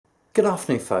Good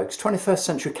afternoon folks, 21st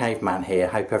Century Caveman here.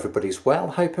 Hope everybody's well,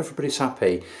 hope everybody's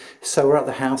happy. So we're at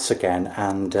the house again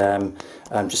and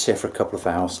I'm just here for a couple of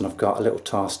hours and I've got a little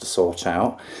task to sort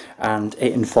out, and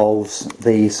it involves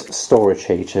these storage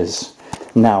heaters.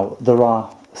 Now there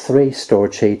are 3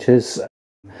 storage heaters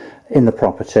in the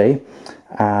property.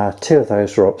 2 of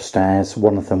those are upstairs,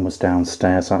 one of them was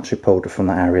downstairs. I actually pulled it from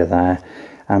that area there,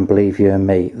 and believe you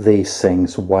me, these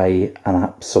things weigh an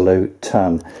absolute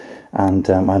ton. And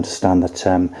I understand that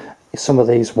some of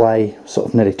these weigh sort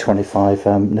of nearly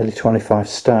 25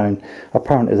 stone.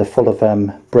 Apparently they're full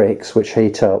of bricks which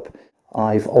heat up.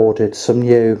 I've ordered some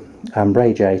new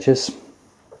radiators,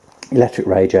 electric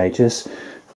radiators,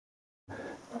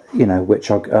 you know,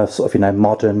 which are sort of, you know,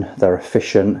 modern, they're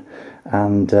efficient,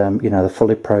 and you know, they're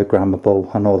fully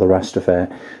programmable and all the rest of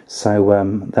it.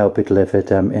 So they'll be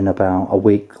delivered in about a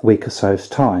week or so's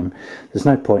time. There's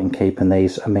no point in keeping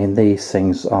these. I mean, these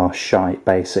things are shite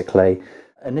basically.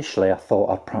 Initially I thought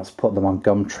I'd perhaps put them on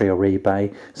Gumtree or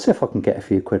eBay, see if I can get a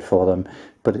few quid for them,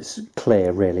 but it's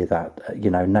clear really that you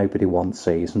know, nobody wants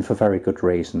these, and for very good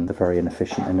reason. They're very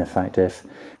inefficient and ineffective.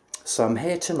 So I'm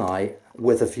here tonight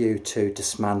with a view to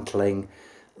dismantling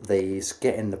these,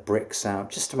 getting the bricks out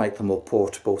just to make them more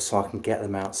portable so I can get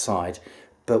them outside,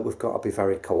 but we've got to be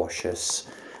very cautious.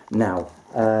 Now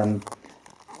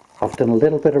I've done a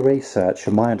little bit of research,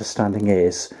 and my understanding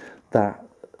is that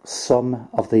some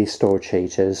of these storage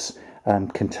heaters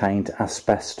contained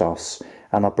asbestos,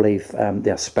 and I believe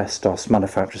the asbestos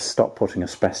manufacturers stopped putting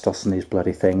asbestos in these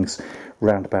bloody things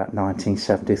around about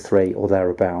 1973 or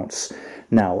thereabouts.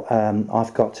 Now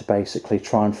I've got to basically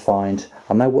try and find,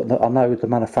 I know the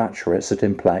manufacturer, it's a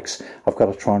Dimplex. I've got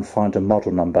to try and find a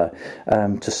model number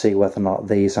to see whether or not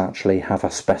these actually have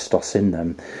asbestos in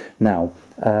them. Now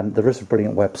there is a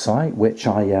brilliant website which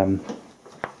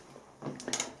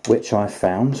I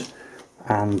found,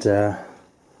 and I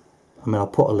mean, I'll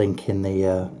put a link in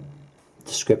the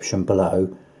description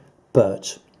below,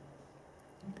 but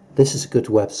this is a good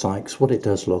website because what it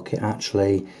does, look, it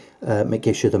actually it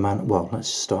gives you the well, let's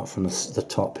start from the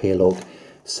top here, look.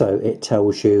 So it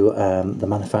tells you the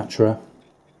manufacturer,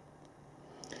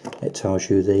 it tells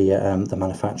you the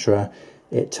manufacturer,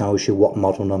 it tells you what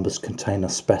model numbers contain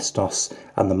asbestos,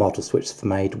 and the models which they're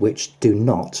made which do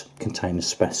not contain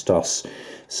asbestos.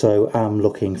 So I'm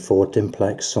looking for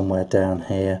Dimplex somewhere down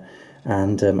here,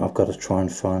 and I've got to try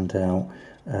and find out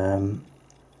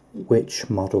which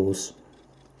models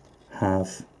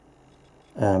have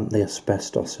the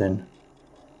asbestos in.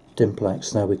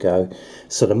 Dimplex, there we go.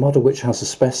 So the model which has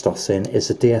asbestos in is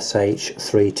a DSH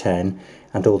 310,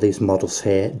 and all these models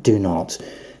here do not.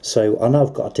 So I know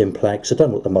I've got a Dimplex, I don't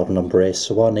know what the model number is,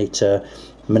 so I need to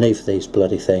manoeuvre these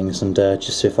bloody things and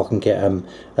just see if I can get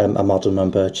a model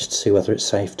number, just to see whether it's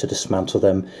safe to dismantle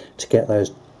them, to get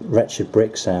those wretched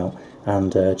bricks out,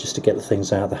 and just to get the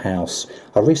things out of the house.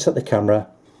 I'll reset the camera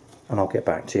and I'll get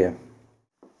back to you.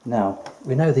 Now,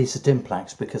 we know these are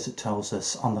Dimplex because it tells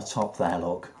us on the top there,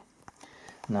 look.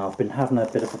 Now, I've been having a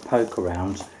bit of a poke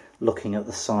around, looking at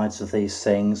the sides of these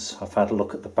things. I've had a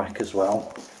look at the back as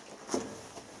well.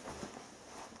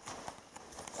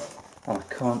 And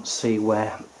I can't see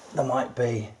where there might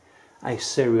be a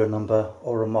serial number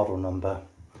or a model number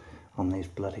on these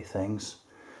bloody things.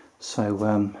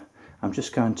 So I'm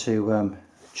just going to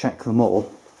check them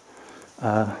all.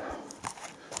 I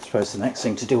suppose the next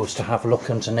thing to do was to have a look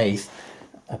underneath.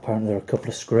 Apparently there are a couple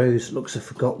of screws. Looks as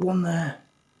if I got one there,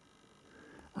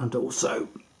 and also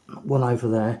one over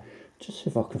there. Just see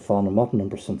if I can find a model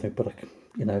number or something, but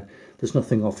you know, there's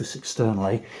nothing obvious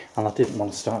externally, and I didn't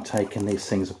want to start taking these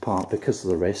things apart because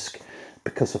of the risk,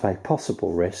 because of a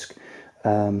possible risk,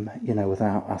 you know,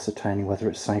 without ascertaining whether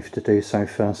it's safe to do so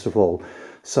first of all.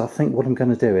 So I think what I'm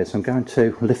going to do is I'm going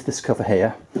to lift this cover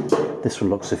here. This one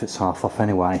looks as if it's half off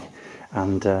anyway,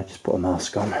 and just put a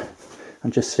mask on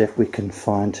and just see if we can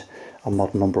find a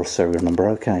model number or serial number.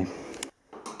 Okay.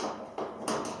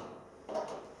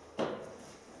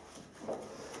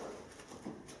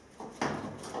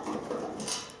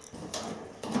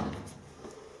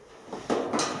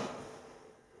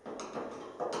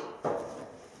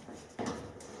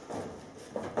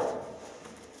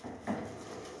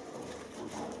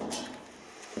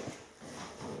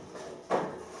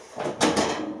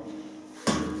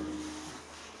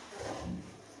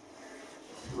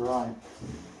 Right,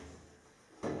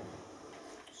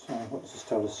 so what does this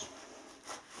tell us?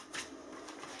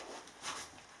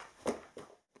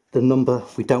 The number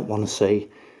we don't want to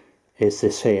see is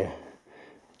this here,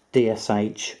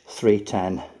 DSH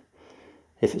 310.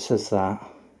 If it says that,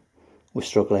 we're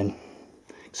struggling,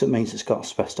 because it means it's got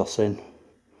asbestos in.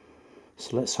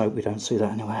 So let's hope we don't see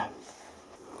that anywhere.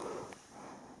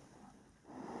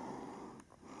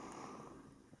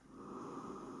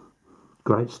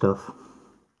 great stuff.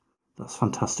 That's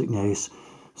fantastic news.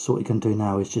 So what you can do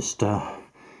now is just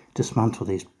dismantle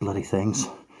these bloody things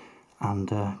and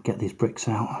get these bricks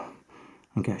out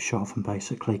and get a shot of them,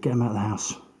 basically. Get them out of the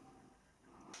house.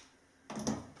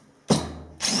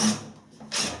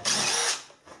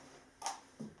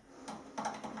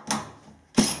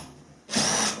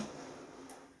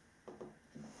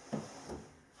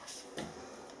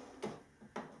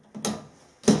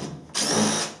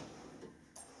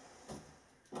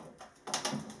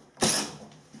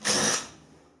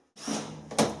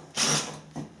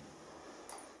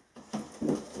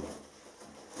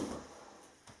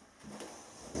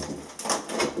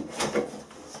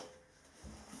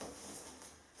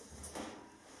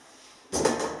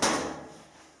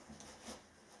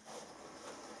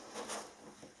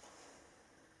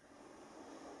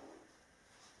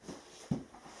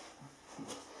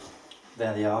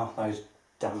 There they are, those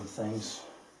damn things.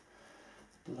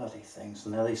 Bloody things.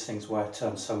 And now these things were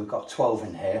turned, so we've got 12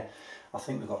 in here. I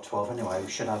think we've got 12 anyway. We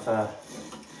should have,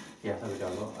 yeah, there we go,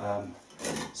 look.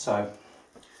 So,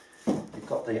 you've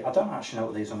got the, I don't actually know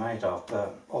what these are made of,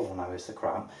 but all I know is the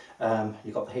crap.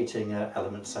 You've got the heating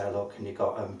elements there, look, and you've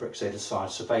got bricks either side.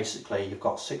 So basically, you've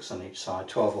got 6 on each side,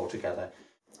 12 altogether.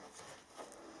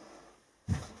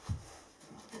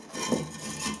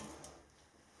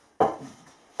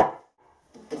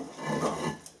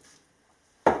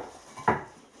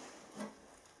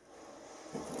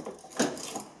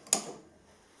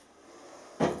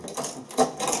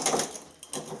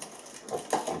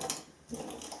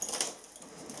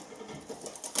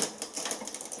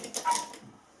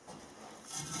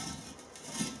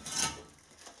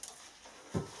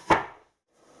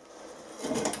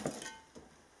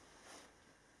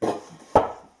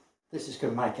 This is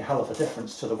going to make a hell of a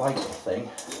difference to the weight of the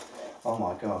thing. Oh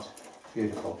my god,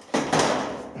 beautiful.